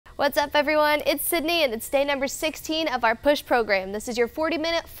What's up everyone? It's Sydney and it's day number 16 of our push program. This is your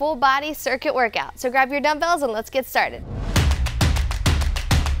 40-minute full body circuit workout. So grab your dumbbells and let's get started.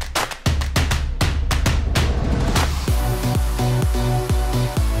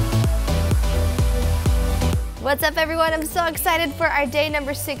 What's up everyone? I'm so excited for our day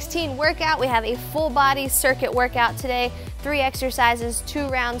number 16 workout. We have a full body circuit workout today. 3 exercises, 2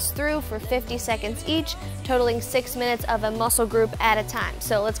 rounds through for 50 seconds each, totaling 6 minutes of a muscle group at a time.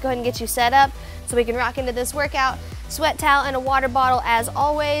 So let's go ahead and get you set up so we can rock into this workout. Sweat towel and a water bottle as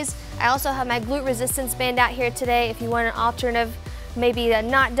always. I also have my glute resistance band out here today if you want an alternative, maybe a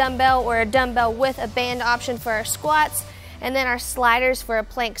not dumbbell or a dumbbell with a band option for our squats. And then our sliders for a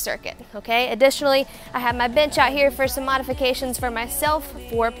plank circuit, okay? Additionally, I have my bench out here for some modifications for myself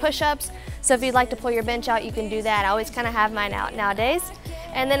for push-ups. So if you'd like to pull your bench out, you can do that. I always kind of have mine out nowadays.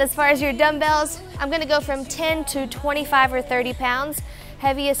 And then as far as your dumbbells, I'm gonna go from 10 to 25 or 30 pounds.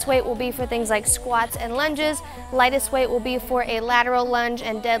 Heaviest weight will be for things like squats and lunges. Lightest weight will be for a lateral lunge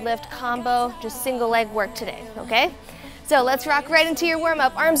and deadlift combo, just single leg work today, okay? So let's rock right into your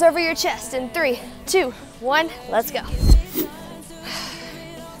warm-up. Arms over your chest in 3, 2, 1, let's go.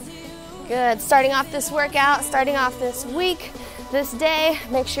 Good, starting off this workout, starting off this week, this day,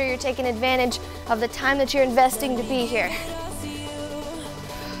 make sure you're taking advantage of the time that you're investing to be here.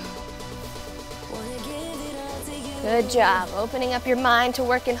 Good job, opening up your mind to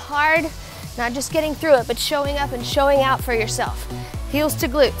working hard, not just getting through it, but showing up and showing out for yourself. Heels to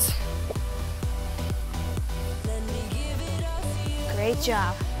glutes. Great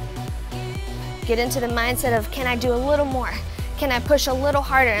job. Get into the mindset of, can I do a little more? Can I push a little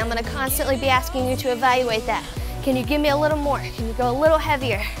harder? I'm gonna constantly be asking you to evaluate that. Can you give me a little more? Can you go a little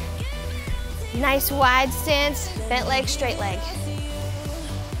heavier? Nice wide stance, bent leg, straight leg.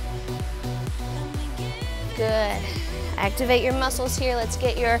 Good. Activate your muscles here. Let's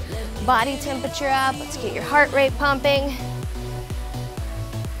get your body temperature up. Let's get your heart rate pumping.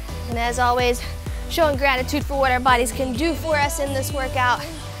 And as always, showing gratitude for what our bodies can do for us in this workout.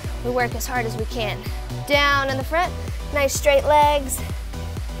 We work as hard as we can. Down in the front. Nice straight legs.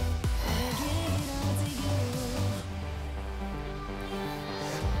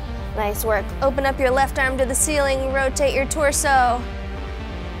 Nice work. Open up your left arm to the ceiling, rotate your torso.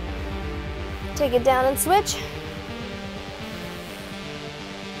 Take it down and switch.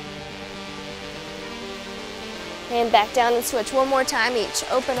 And back down and switch. One more time each.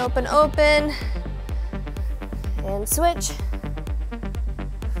 Open, open, open. And switch.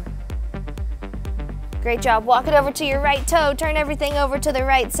 Great job. Walk it over to your right toe. Turn everything over to the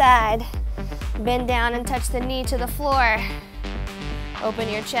right side. Bend down and touch the knee to the floor. Open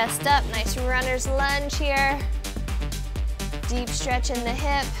your chest up. Nice runner's lunge here. Deep stretch in the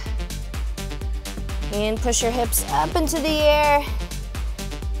hip. And push your hips up into the air.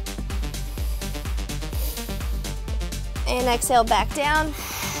 And exhale back down.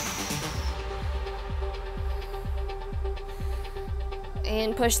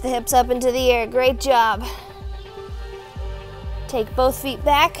 And push the hips up into the air. Great job. Take both feet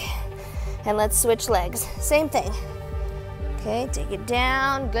back and let's switch legs. Same thing. Okay, take it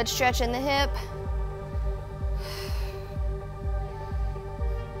down. Good stretch in the hip.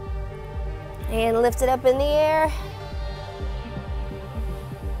 And lift it up in the air.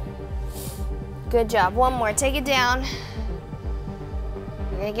 Good job. One more. Take it down.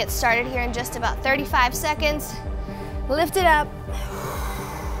 We're going to get started here in just about 35 seconds. Lift it up.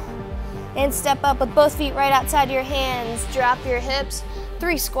 And step up with both feet right outside your hands. Drop your hips.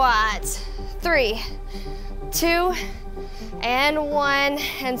 3 squats. 3, 2, and 1.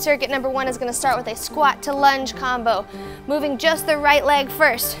 And circuit number 1 is gonna start with a squat to lunge combo. Moving just the right leg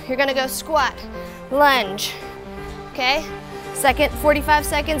first. You're gonna go squat, lunge, okay? Second 45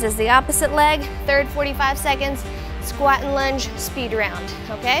 seconds is the opposite leg. Third 45 seconds, squat and lunge, speed round,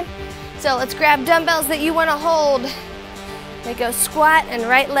 okay? So let's grab dumbbells that you wanna hold. We go squat and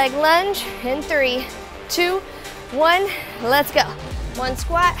right leg lunge in 3, 2, 1, let's go. 1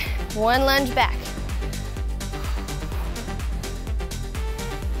 squat, 1 lunge back.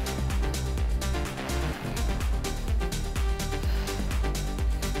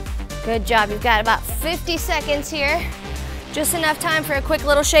 Good job, you've got about 50 seconds here. Just enough time for a quick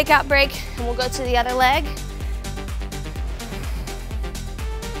little shakeout break and we'll go to the other leg.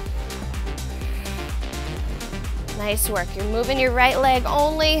 Nice work. You're moving your right leg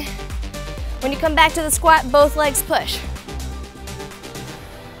only. When you come back to the squat, both legs push.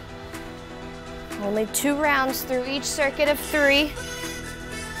 Only 2 rounds through each circuit of 3.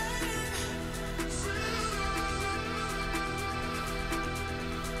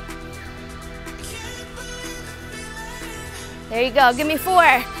 There you go. Give me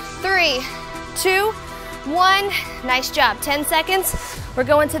 4, 3, 2, 1. Nice job. 10 seconds. We're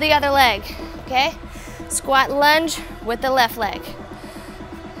going to the other leg, okay? Squat lunge with the left leg.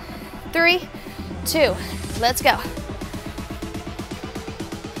 3, 2, let's go.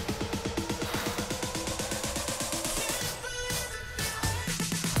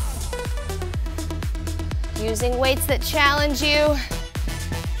 Using weights that challenge you.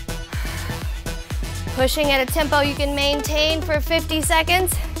 Pushing at a tempo you can maintain for 50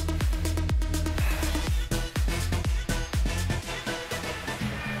 seconds.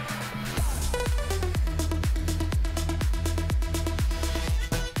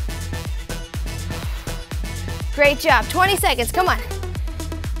 Great job. 20 seconds. Come on.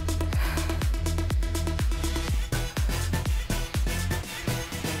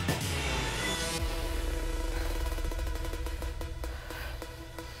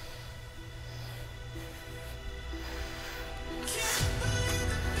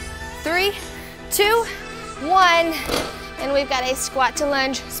 Three, 2, 1, and we've got a squat to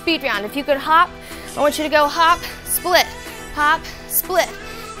lunge speed round. If you could hop, I want you to go hop, split, hop, split.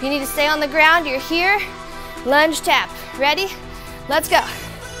 If you need to stay on the ground, you're here. Lunge tap. Ready? Let's go.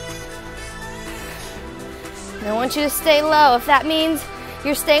 And I want you to stay low. If that means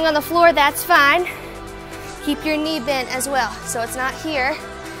you're staying on the floor, that's fine. Keep your knee bent as well. So it's not here,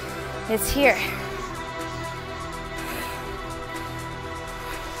 it's here.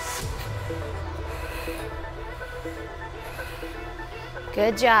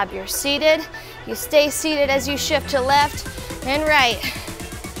 Good job. You're seated. You stay seated as you shift to left and right.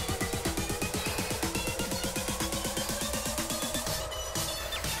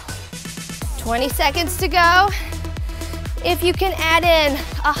 "20 seconds to go. If you can add in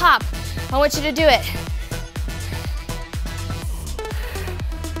a hop, I want you to do it.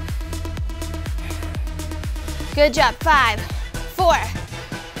 Good job. 5, 4,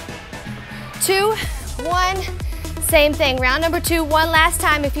 2, 1. Same thing. Round number 2, one last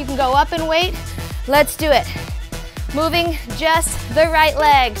time. If you can go up and wait, let's do it. Moving just the right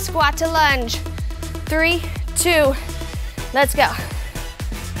leg. Squat to lunge. 3, 2, let's go.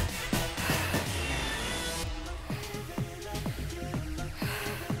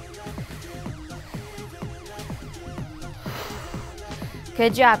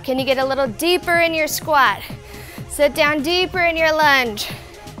 Good job. Can you get a little deeper in your squat? Sit down deeper in your lunge.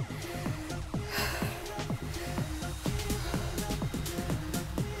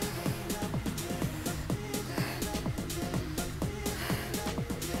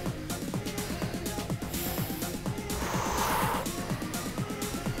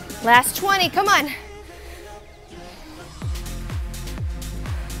 Last 20, come on.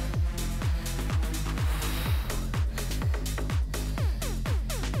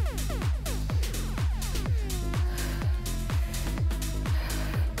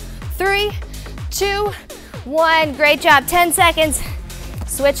 Three, 2, 1. Great job. 10 seconds.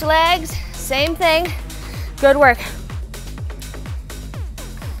 Switch legs. Same thing. Good work.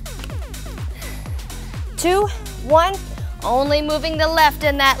 2, 1. Only moving the left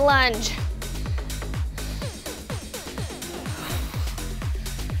in that lunge.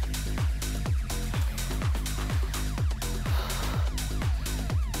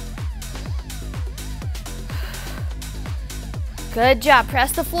 Good job.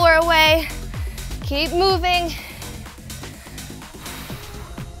 Press the floor away. Keep moving.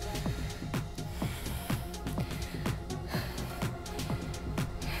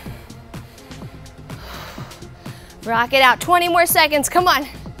 Rock it out. 20 more seconds. Come on.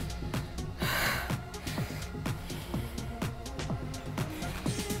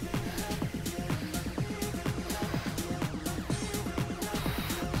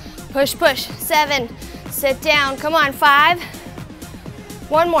 Push, push. 7. Sit down. Come on. 5.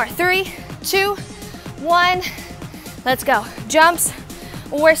 One more. 3, 2, 1. Let's go. Jumps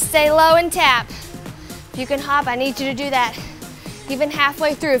or stay low and tap. If you can hop, I need you to do that. Even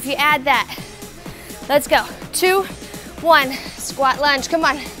halfway through, if you add that. Let's go. 2, 1. Squat lunge. Come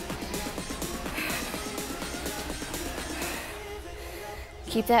on.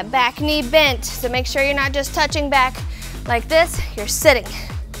 Keep that back knee bent. So make sure you're not just touching back like this. You're sitting.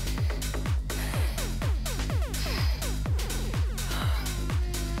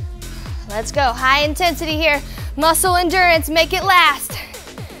 Let's go. High intensity here. Muscle endurance. Make it last.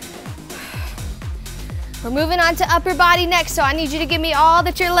 We're moving on to upper body next, so I need you to give me all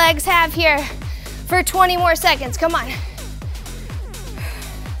that your legs have here for 20 more seconds. Come on.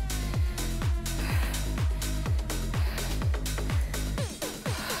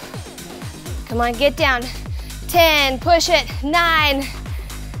 Come on, get down. 10, push it. 9.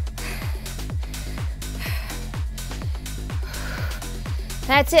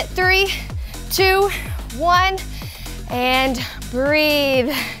 That's it, 3, 2, 1, and breathe.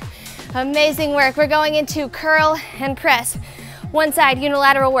 Amazing work. We're going into curl and press. One side,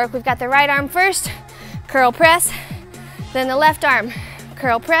 unilateral work. We've got the right arm first, curl press, then the left arm,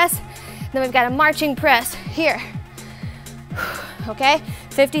 curl press, then we've got a marching press here. Okay,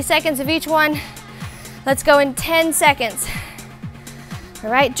 50 seconds of each one. Let's go in 10 seconds. All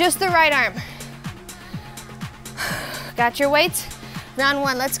right, just the right arm. Got your weights? Round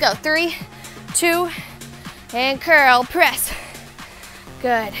one, let's go. 3, 2, and curl, press.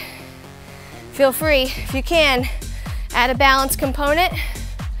 Good. Feel free, if you can, add a balance component.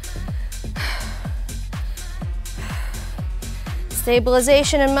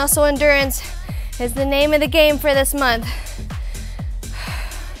 Stabilization and muscle endurance is the name of the game for this month.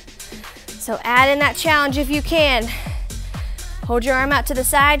 So add in that challenge if you can. Hold your arm out to the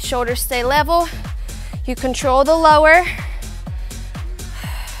side, shoulders stay level. You control the lower.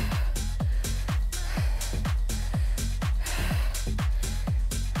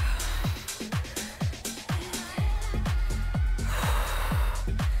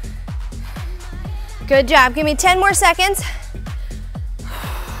 Good job, give me 10 more seconds.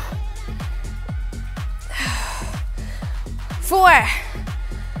 4,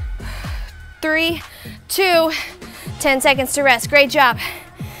 3, 2, 10 seconds to rest. Great job.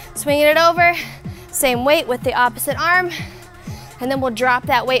 Swinging it over, same weight with the opposite arm, and then we'll drop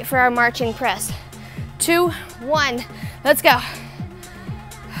that weight for our marching press. 2, 1, let's go.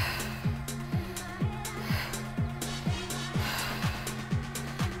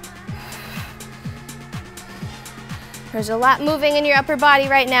 There's a lot moving in your upper body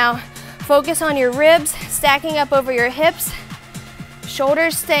right now. Focus on your ribs, stacking up over your hips,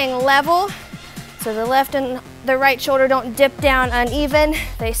 shoulders staying level, so the left and the right shoulder don't dip down uneven,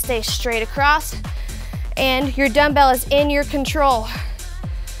 they stay straight across, and your dumbbell is in your control.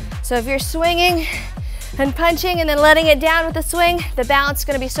 So if you're swinging and punching and then letting it down with the swing, the balance is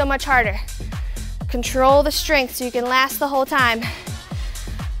gonna be so much harder. Control the strength so you can last the whole time.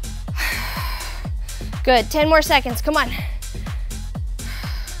 Good, 10 more seconds, come on.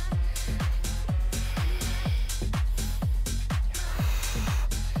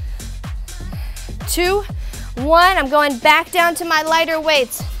 2, 1, I'm going back down to my lighter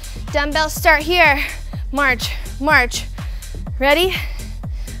weights. Dumbbells start here. March, march. Ready?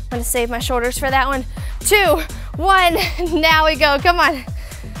 I'm gonna save my shoulders for that one. 2, 1, now we go, come on.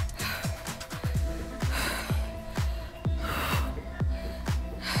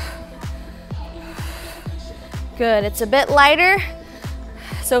 Good, it's a bit lighter,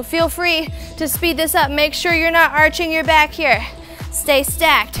 so feel free to speed this up. Make sure you're not arching your back here. Stay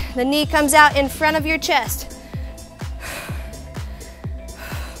stacked. The knee comes out in front of your chest.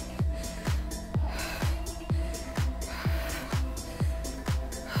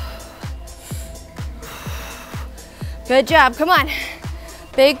 Good job, come on.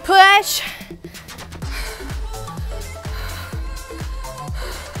 Big push.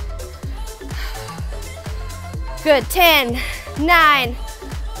 Good, 10, 9,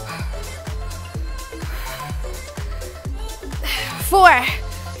 4,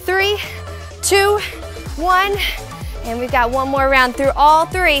 3, 2, 1, and we've got one more round through all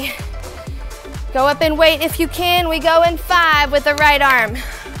 3. Go up in weight if you can. We go in 5 with the right arm.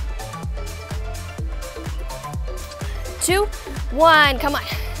 2, 1, come on.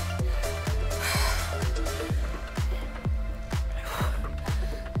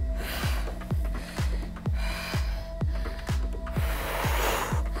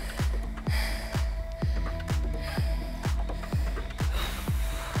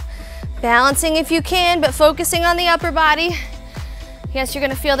 Balancing if you can, but focusing on the upper body. Yes, you're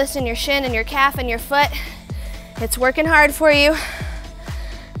gonna feel this in your shin and your calf and your foot. It's working hard for you.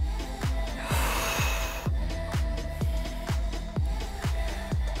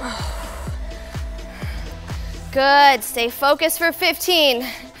 Good, stay focused for 15.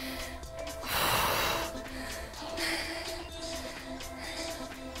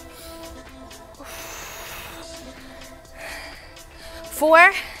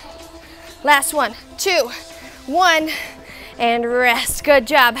 4, last one, 2, 1, and rest. Good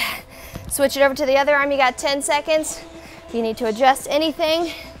job. Switch it over to the other arm. You got 10 seconds. If you need to adjust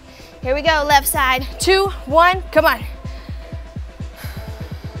anything, here we go. Left side, 2, 1, come on.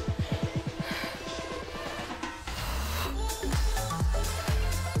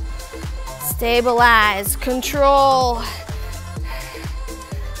 Stabilize, control.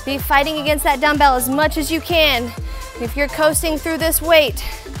 Be fighting against that dumbbell as much as you can. If you're coasting through this weight,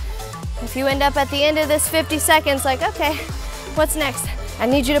 if you end up at the end of this 50 seconds like, okay, what's next? I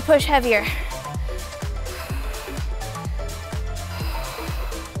need you to push heavier.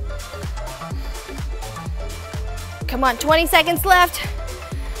 Come on, 20 seconds left.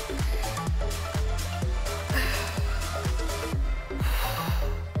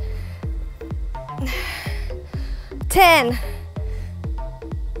 10.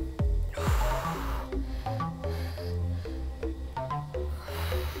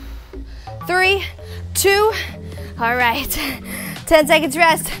 3, 2, all right. 10 seconds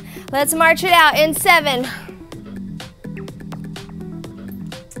rest. Let's march it out in 7.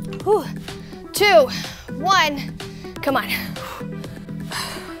 2, 1, come on.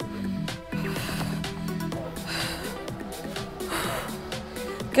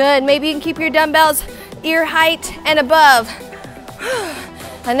 Good, maybe you can keep your dumbbells ear height and above.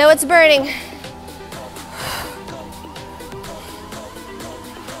 I know it's burning.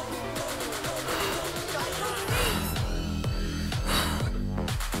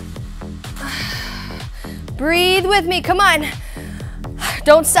 Breathe with me, come on.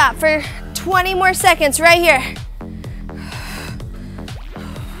 Don't stop for 20 more seconds right here.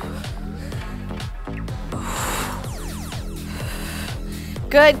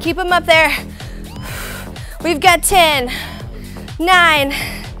 Good, keep them up there. We've got 10, 9.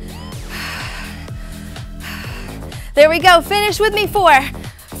 There we go, finish with me. 4,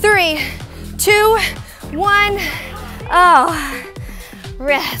 3, 2, 1. Oh,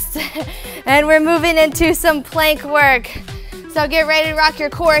 rest. And we're moving into some plank work. So get ready to rock your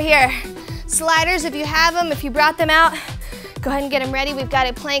core here. Sliders, if you have them, if you brought them out, go ahead and get them ready. We've got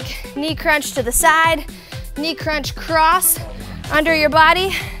a plank knee crunch to the side, knee crunch cross under your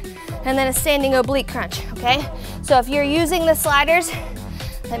body, and then a standing oblique crunch, okay? So if you're using the sliders,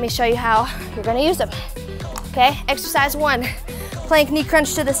 let me show you how you're gonna use them, okay? Exercise 1, plank knee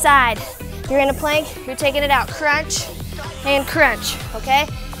crunch to the side. You're in a plank, you're taking it out, crunch and crunch, okay?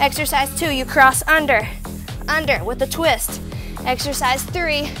 Exercise 2, you cross under with a twist. Exercise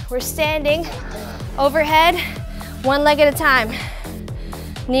 3, we're standing overhead, one leg at a time.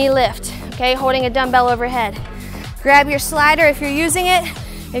 Knee lift, okay? Holding a dumbbell overhead. Grab your slider if you're using it.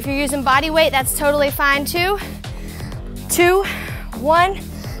 If you're using body weight, that's totally fine too. 2, 1,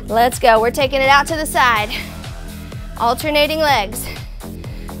 let's go. We're taking it out to the side. Alternating legs.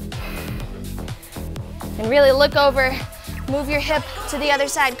 And really look over, move your hip to the other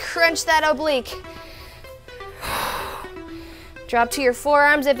side, crunch that oblique. Drop to your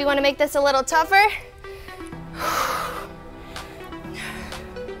forearms if you want to make this a little tougher.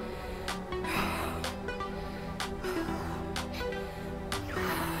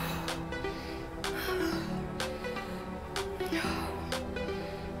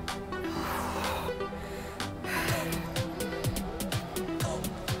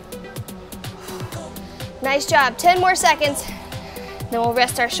 Nice job, 10 more seconds. Then we'll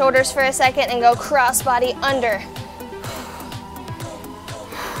rest our shoulders for a second and go cross body under.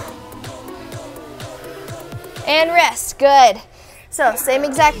 And rest, good. So same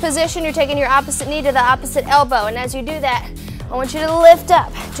exact position, you're taking your opposite knee to the opposite elbow, and as you do that, I want you to lift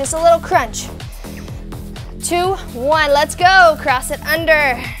up, just a little crunch. 2, 1, let's go, cross it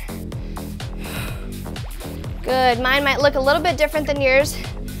under. Good, mine might look a little bit different than yours,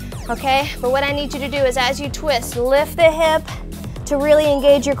 okay? But what I need you to do is as you twist, lift the hip to really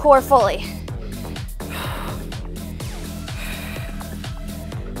engage your core fully.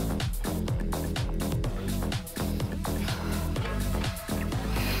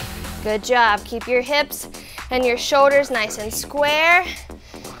 Good job. Keep your hips and your shoulders nice and square.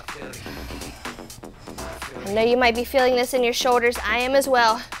 I know you might be feeling this in your shoulders. I am as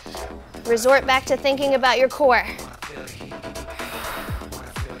well. Resort back to thinking about your core.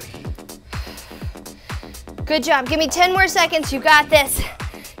 Good job. Give me 10 more seconds. You got this.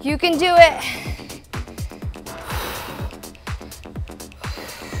 You can do it.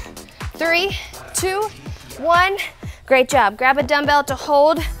 3, 2, 1. Great job. Grab a dumbbell to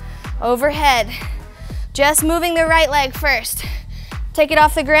hold overhead. Just moving the right leg first. Take it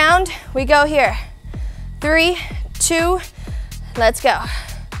off the ground. We go here. 3, 2, let's go.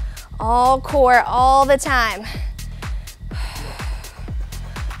 All core all the time.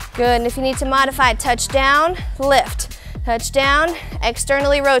 Good, and if you need to modify, touch down, lift. Touch down,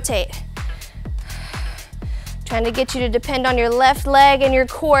 externally rotate. Trying to get you to depend on your left leg and your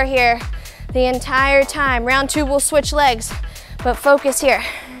core here the entire time. Round 2, we'll switch legs, but focus here.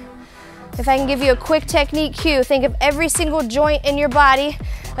 If I can give you a quick technique cue, think of every single joint in your body,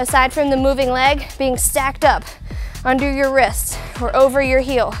 aside from the moving leg, being stacked up under your wrists or over your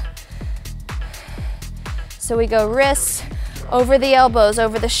heel. So we go wrists, over the elbows,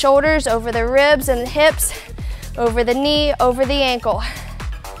 over the shoulders, over the ribs and the hips, over the knee, over the ankle.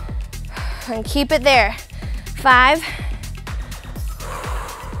 And keep it there. 5,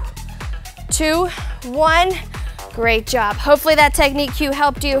 2, 1, Great job. Hopefully that technique cue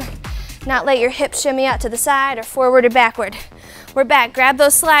helped you not let your hips shimmy out to the side or forward or backward. We're back. Grab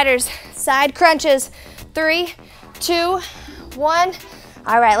those sliders. Side crunches. 3, 2, 1.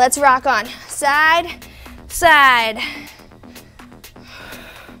 All right, let's rock on. Side, side.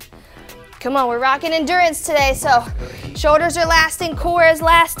 Come on, we're rocking endurance today, so shoulders are lasting, core is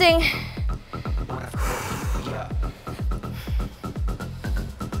lasting.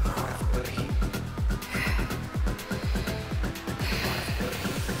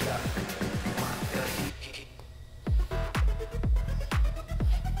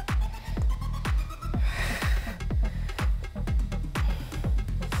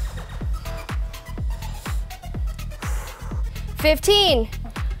 $15.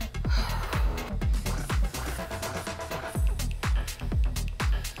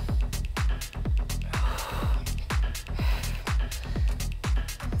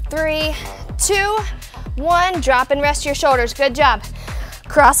 3, 2, 1. Drop and rest your shoulders. Good job.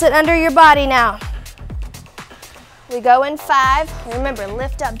 Cross it under your body now. We go in 5. Remember,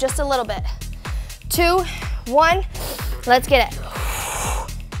 lift up just a little bit. 2, 1. Let's get it.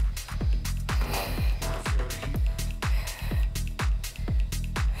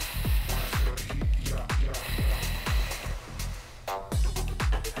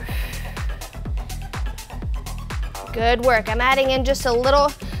 Good work. I'm adding in just a little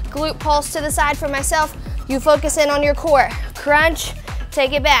glute pulse to the side for myself. You focus in on your core. Crunch,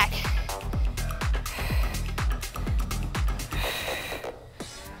 take it back.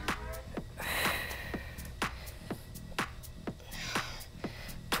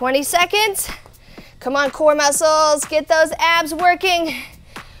 $20 seconds. Come on, core muscles. Get those abs working.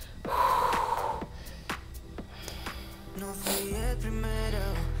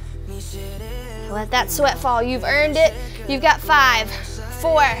 Let that sweat fall. You've earned it. You've got 5,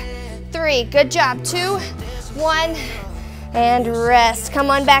 4, 3. Good job. 2, 1, and rest. Come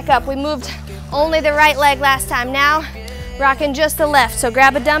on back up. We moved only the right leg last time. Now, rocking just the left. So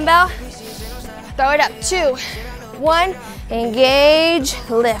grab a dumbbell, throw it up. 2, 1, engage,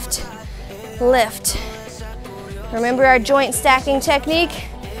 lift, lift. Remember our joint stacking technique.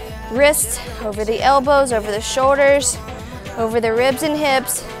 Wrists over the elbows, over the shoulders, over the ribs and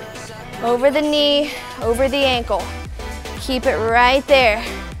hips, over the knee, over the ankle. Keep it right there.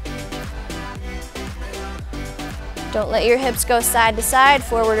 Don't let your hips go side to side,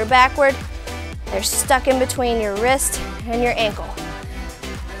 forward or backward. They're stuck in between your wrist and your ankle.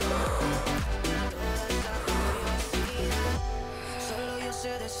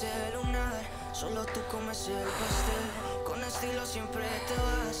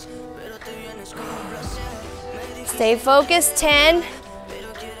 Stay focused. 10.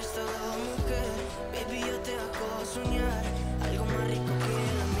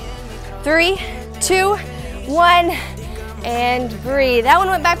 3, 2, 1, and breathe. That one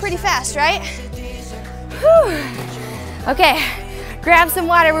went by pretty fast, right? Whew. Okay, grab some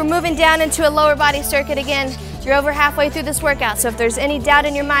water. We're moving down into a lower body circuit again. You're over halfway through this workout, so if there's any doubt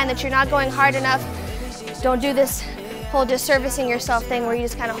in your mind that you're not going hard enough, don't do this whole disservicing yourself thing where you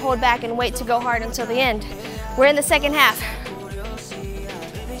just kind of hold back and wait to go hard until the end. We're in the second half.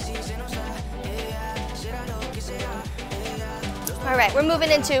 All right, we're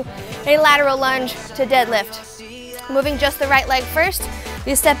moving into a lateral lunge to deadlift. Moving just the right leg first.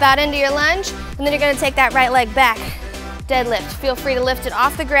 You step out into your lunge, and then you're gonna take that right leg back. Deadlift. Feel free to lift it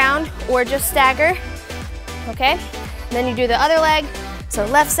off the ground or just stagger, okay? Then you do the other leg, so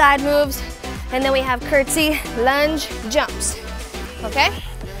left side moves, and then we have curtsy, lunge, jumps, okay?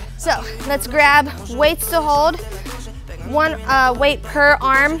 So let's grab weights to hold. One weight per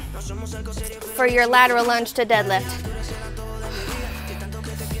arm for your lateral lunge to deadlift.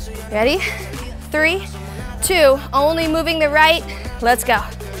 Ready? 3, 2, only moving the right. Let's go.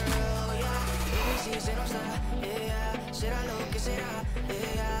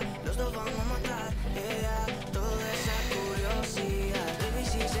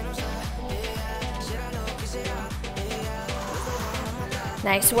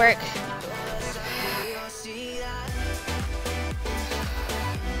 Nice work.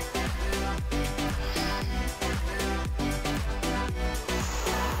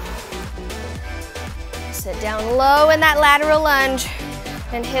 Sit down low in that lateral lunge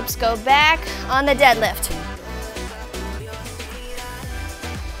and hips go back on the deadlift.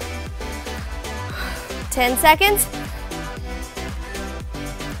 Ten seconds.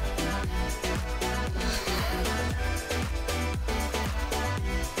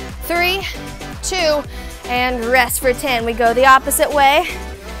 3, 2, and rest for 10. We go the opposite way.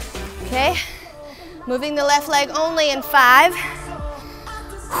 Okay, moving the left leg only in 5,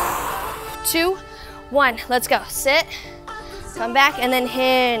 2, 1. Let's go. Sit, come back, and then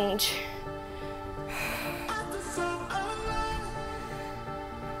hinge.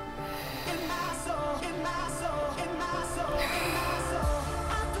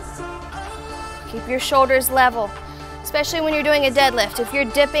 Keep your shoulders level, especially when you're doing a deadlift. If you're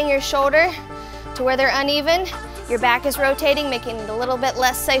dipping your shoulder to where they're uneven, your back is rotating, making it a little bit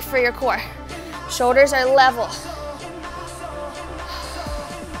less safe for your core. Shoulders are level.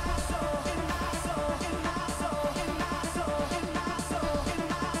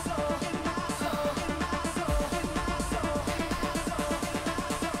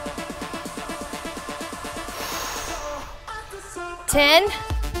 Ten.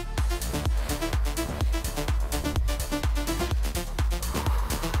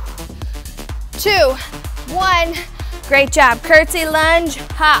 2, 1. Great job. Curtsy lunge,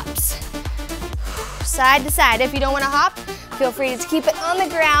 hops. Side to side. If you don't want to hop, feel free to keep it on the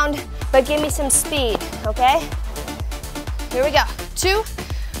ground, but give me some speed, okay? Here we go. 2,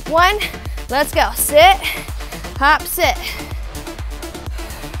 1. Let's go. Sit, hop, sit.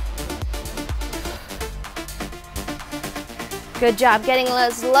 Good job. Getting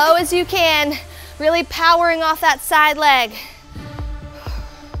as low as you can. Really powering off that side leg.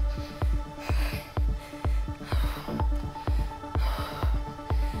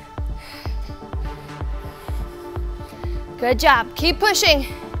 Good job. Keep pushing.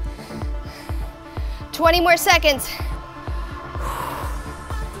 20 more seconds.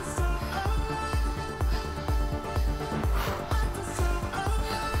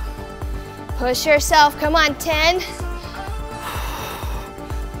 Push yourself. Come on. 10.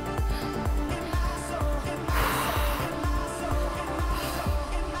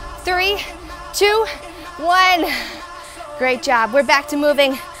 3, 2, 1. Great job. We're back to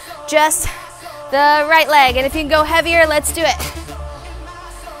moving just the right leg, and if you can go heavier, let's do it.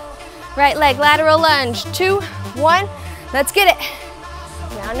 Right leg, lateral lunge. 2, 1, let's get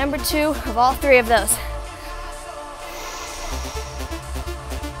it. Round number 2 of all 3 of those.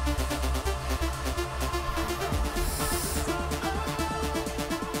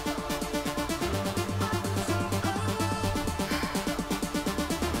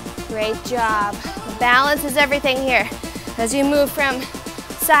 Great job. Balance is everything here. As you move from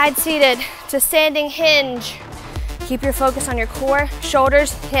side seated to standing hinge, keep your focus on your core,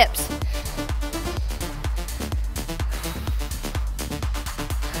 shoulders, hips.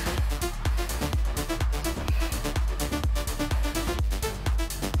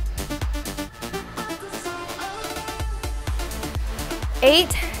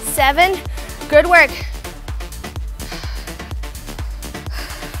 Eight, 7, good work.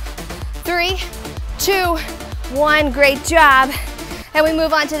 3, 2, 1, great job. And we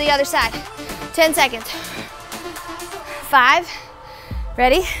move on to the other side. 10 seconds. 5,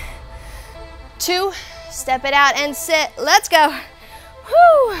 ready? 2, step it out and sit. Let's go.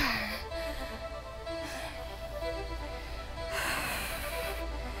 Whew.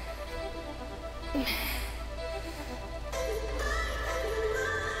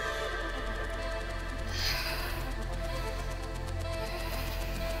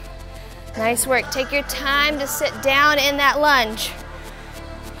 Nice work. Take your time to sit down in that lunge.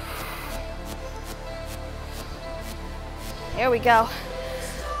 There we go.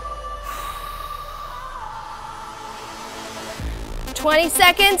 "20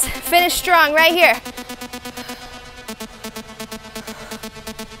 seconds. Finish strong right here.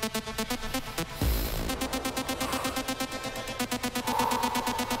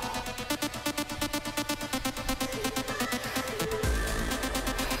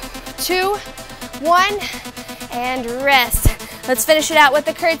 Two, 1, and rest. Let's finish it out with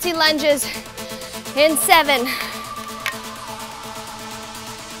the curtsy lunges in 7,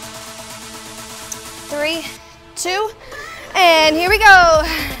 3, 2, and here we go.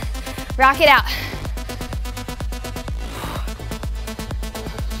 Rock it out.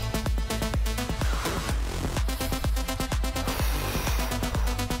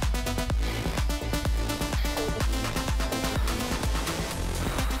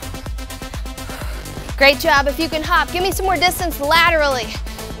 Great job. If you can hop, give me some more distance laterally.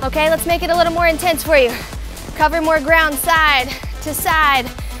 Okay, let's make it a little more intense for you. Cover more ground side to side.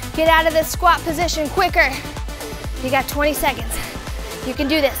 Get out of this squat position quicker. You got 20 seconds. You can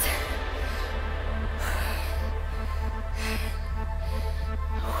do this.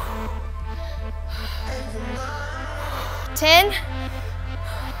 10.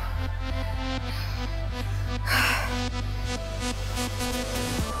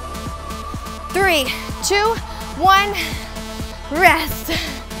 3, 2, 1, rest.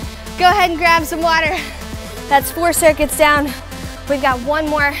 Go ahead and grab some water. That's 4 circuits down. We've got one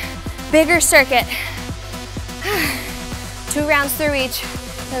more bigger circuit. 2 rounds through each.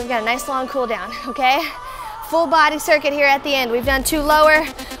 Then we've got a nice long cool down, okay? Full body circuit here at the end. We've done 2 lower,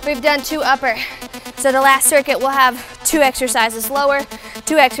 we've done 2 upper. So the last circuit we'll have 2 exercises lower,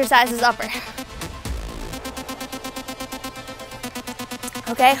 2 exercises upper.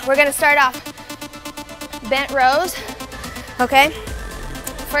 Okay, we're gonna start off bent rows, okay?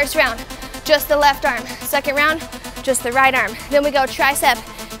 First round, just the left arm. Second round, just the right arm. Then we go tricep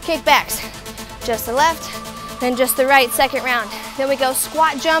kickbacks, just the left, then just the right, second round. Then we go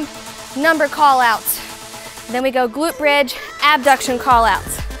squat jump, number call outs. Then we go glute bridge, abduction call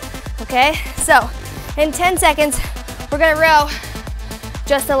outs. Okay, so in 10 seconds, we're gonna row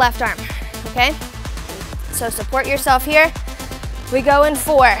just the left arm, okay? So support yourself here. We go in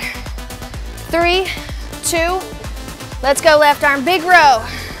 4, 3, 2, let's go left arm, big row.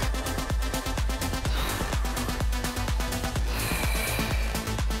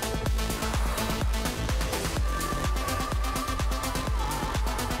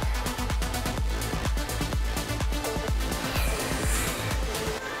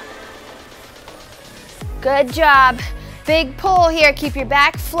 Good job. Big pull here, keep your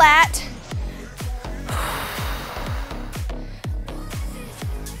back flat.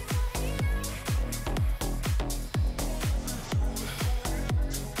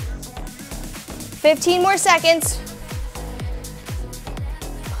 $15 more seconds.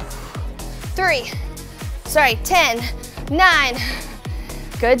 10, 9.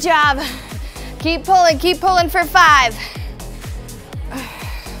 Good job. Keep pulling for 5.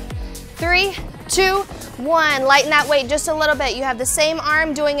 3, 2, 1. Lighten that weight just a little bit. You have the same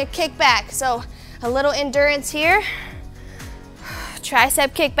arm doing a kickback, so a little endurance here. Tricep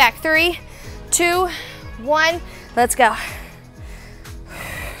kickback. 3, 2, 1. Let's go.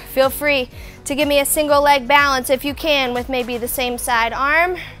 Feel free to give me a single leg balance if you can with maybe the same side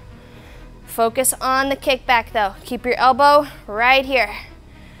arm. Focus on the kickback though. Keep your elbow right here.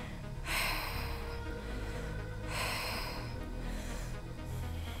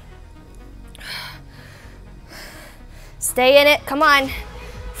 Stay in it, come on.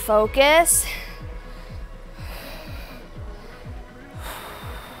 Focus.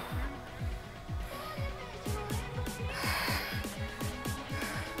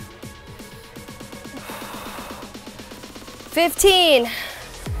 $15.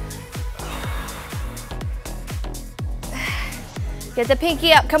 Get the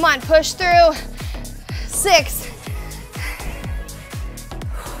pinky up, come on, push through. 6,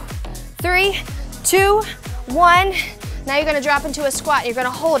 3, 2, 1. Now you're gonna drop into a squat. You're gonna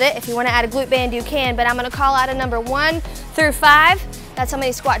hold it. If you wanna add a glute band, you can, but I'm gonna call out a number 1 through 5. That's how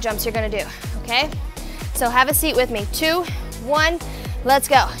many squat jumps you're gonna do, okay? So have a seat with me. 2, 1, let's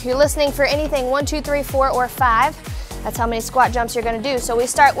go. You're listening for anything 1, 2, 3, 4, or 5. That's how many squat jumps you're gonna do. So we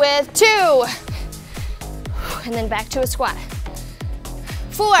start with 2, and then back to a squat.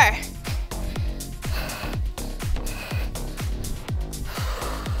 4,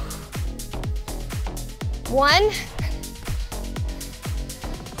 1,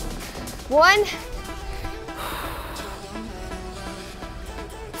 1,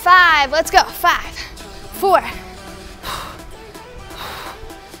 5, let's go, 5, 4.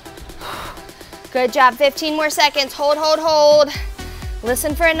 Good job, 15 more seconds, hold, hold, hold.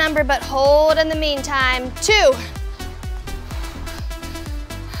 Listen for a number, but hold in the meantime. 2,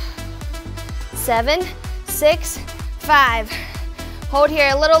 7, 6, 5. Hold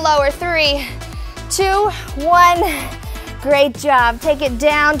here, a little lower, 3, 2, 1. Great job, take it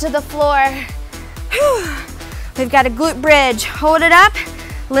down to the floor. Whew. We've got a glute bridge, hold it up,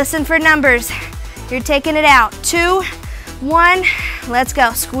 listen for numbers. You're taking it out, 2, 1, let's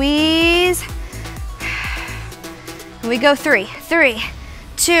go, squeeze. We go 3, 3,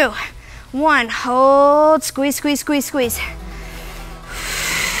 2, 1, hold, squeeze, squeeze, squeeze, squeeze.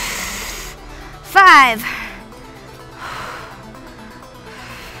 5,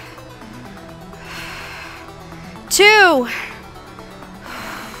 2,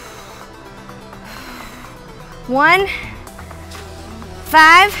 1,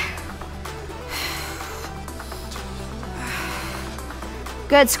 5.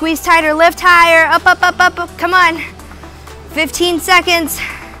 Good, squeeze tighter, lift higher, up, up, up, up, up, come on. 15 seconds,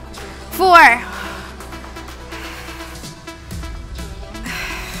 4.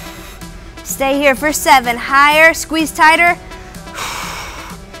 Stay here for 7, higher, squeeze tighter.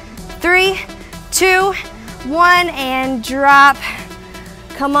 3, 2, 1, and drop.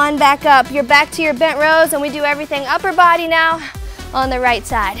 Come on back up. You're back to your bent rows, and we do everything upper body now on the right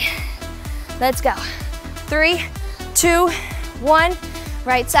side. Let's go. 3, 2, 1,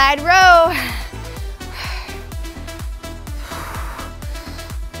 right side row.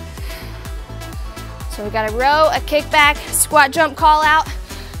 So we got a row, a kick back, squat jump call out,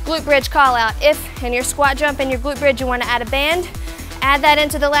 glute bridge call out. If in your squat jump and your glute bridge you want to add a band, add that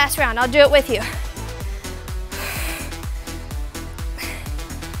into the last round. I'll do it with you.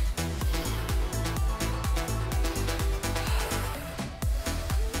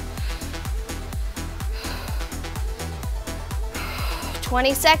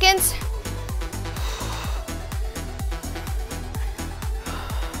 "20 seconds.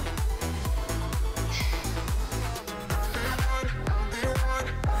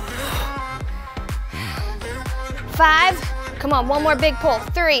 Five. Come on, one more big pull.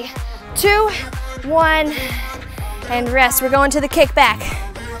 3, 2, 1, and rest. We're going to the kick back.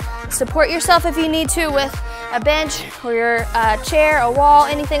 Support yourself if you need to with a bench or your chair, a wall,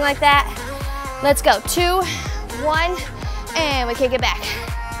 anything like that. Let's go. 2, 1, and we kick it back.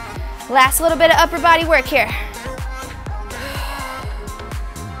 Last little bit of upper body work here.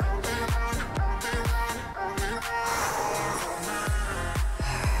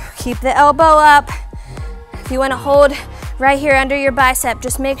 Keep the elbow up. If you want to hold right here under your bicep,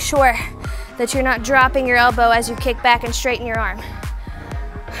 just make sure that you're not dropping your elbow as you kick back and straighten your arm.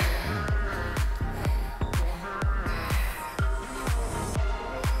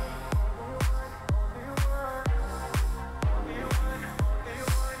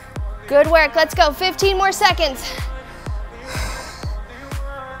 Good work, let's go, 15 more seconds.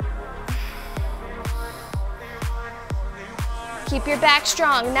 Keep your back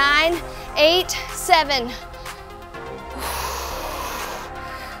strong. 9, 8, 7,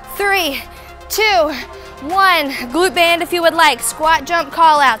 3, 2, 1. Glute band if you would like. Squat, jump,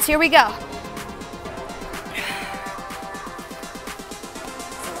 call outs. Here we go.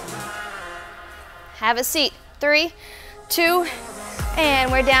 Have a seat. 3, 2,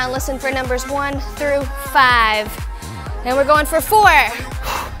 and we're down. Listen for numbers 1 through 5. And we're going for 4.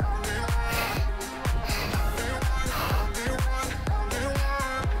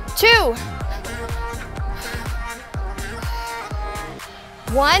 2,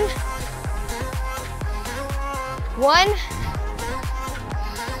 1, 1,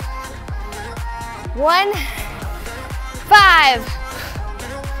 1, 5.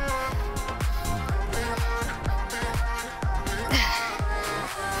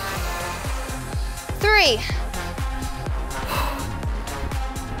 3.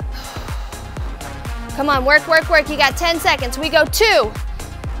 Come on, work, work, work. You got 10 seconds. We go 2,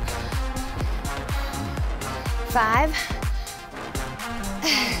 5,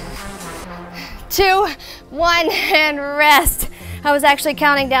 2, 1, and rest. I was actually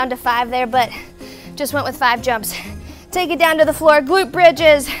counting down to 5 there, but just went with 5 jumps. Take it down to the floor, glute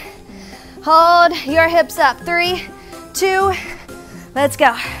bridges. Hold your hips up. 3, 2, let's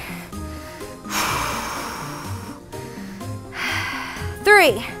go.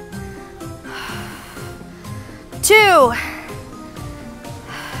 3, 2,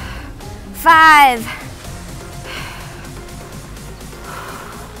 5,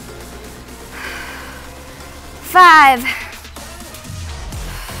 5,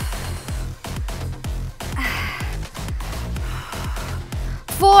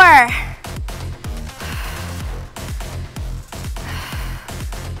 4,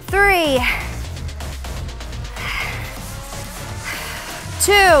 3,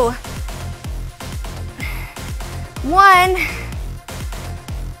 2, 1,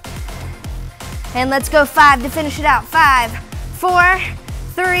 and let's go 5 to finish it out. 5, 4,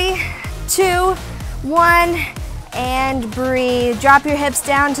 3, 2, 1, and breathe. Drop your hips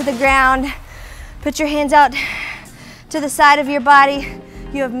down to the ground. Put your hands out to the side of your body.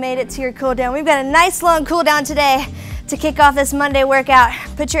 You have made it to your cool down. We've got a nice long cool down today to kick off this Monday workout.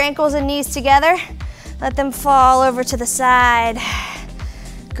 Put your ankles and knees together. Let them fall over to the side.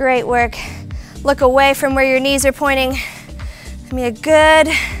 Great work. Look away from where your knees are pointing. Give me a good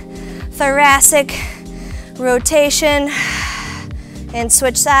thoracic rotation and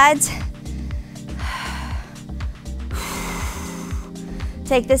switch sides.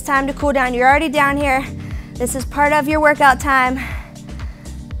 Take this time to cool down. You're already down here. This is part of your workout time.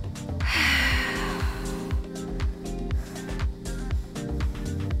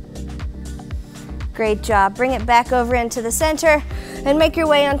 Great job. Bring it back over into the center and make your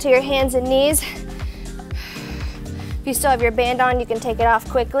way onto your hands and knees. If you still have your band on, you can take it off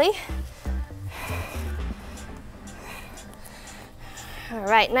quickly. All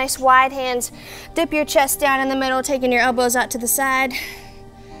right, nice wide hands. Dip your chest down in the middle, taking your elbows out to the side.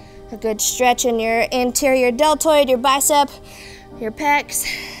 A good stretch in your anterior deltoid, your bicep, your pecs.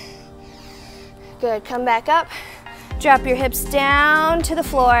 Good, come back up. Drop your hips down to the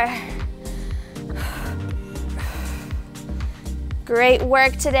floor. Great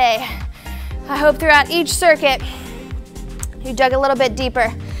work today. I hope throughout each circuit, you dug a little bit deeper,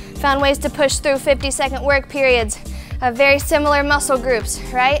 found ways to push through 50-second work periods of very similar muscle groups,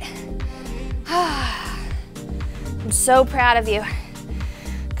 right? I'm so proud of you.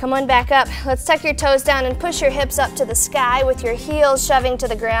 Come on back up. Let's tuck your toes down and push your hips up to the sky with your heels shoving to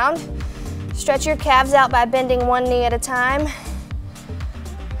the ground. Stretch your calves out by bending one knee at a time.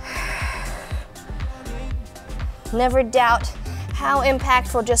 Never doubt how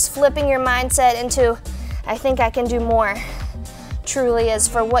impactful just flipping your mindset into, I think I can do more, truly is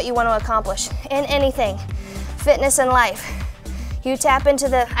for what you want to accomplish in anything, fitness and life. You tap into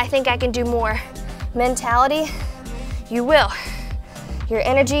the, I think I can do more mentality, you will. Your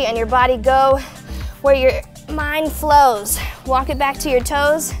energy and your body go where your mind flows. Walk it back to your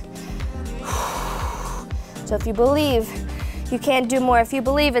toes. So if you believe you can't do more, if you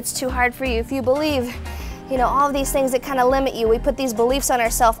believe it's too hard for you, if you believe, you know, all of these things that kind of limit you, we put these beliefs on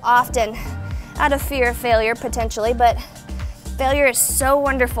ourselves often out of fear of failure potentially, but failure is so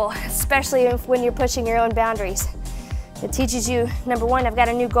wonderful, especially when you're pushing your own boundaries. It teaches you, number one, I've got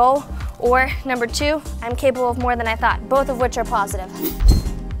a new goal, or number two, I'm capable of more than I thought, both of which are positive.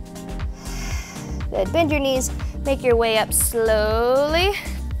 Good, bend your knees, make your way up slowly,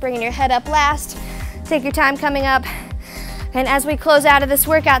 bringing your head up last. Take your time coming up. And as we close out of this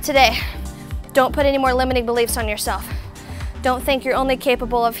workout today, don't put any more limiting beliefs on yourself. Don't think you're only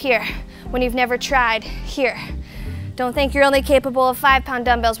capable of here when you've never tried here. Don't think you're only capable of 5-pound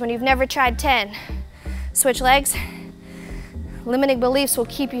dumbbells when you've never tried 10. Switch legs. Limiting beliefs will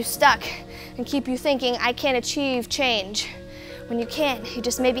keep you stuck and keep you thinking, I can't achieve change. When you can't, you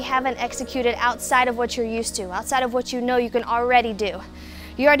just maybe haven't executed outside of what you're used to, outside of what you know you can already do.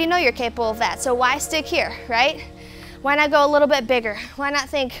 You already know you're capable of that, so why stick here, right? Why not go a little bit bigger? Why not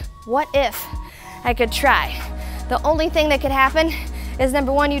think, what if I could try? The only thing that could happen is,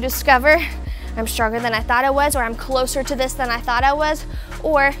 number one, you discover I'm stronger than I thought I was, or I'm closer to this than I thought I was,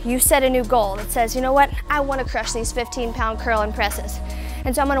 or you set a new goal that says, you know what, I want to crush these 15-pound curl and presses,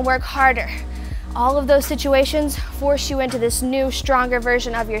 and so I'm going to work harder. All of those situations force you into this new, stronger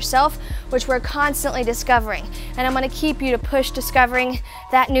version of yourself, which we're constantly discovering, and I'm going to keep you to push discovering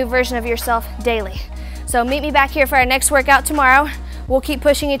that new version of yourself daily. So meet me back here for our next workout tomorrow. We'll keep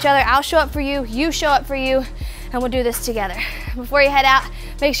pushing each other. I'll show up for you, you show up for you, and we'll do this together. Before you head out,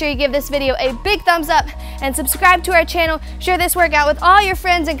 make sure you give this video a big thumbs up and subscribe to our channel. Share this workout with all your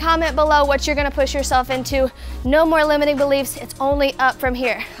friends and comment below what you're gonna push yourself into. No more limiting beliefs, it's only up from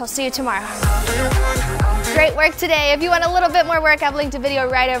here. I'll see you tomorrow. Great work today. If you want a little bit more work, I've linked a video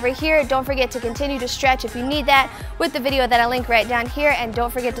right over here. Don't forget to continue to stretch if you need that with the video that I link right down here. And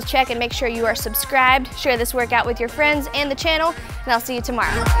don't forget to check and make sure you are subscribed. Share this workout with your friends and the channel, and I'll see you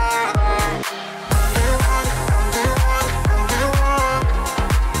tomorrow.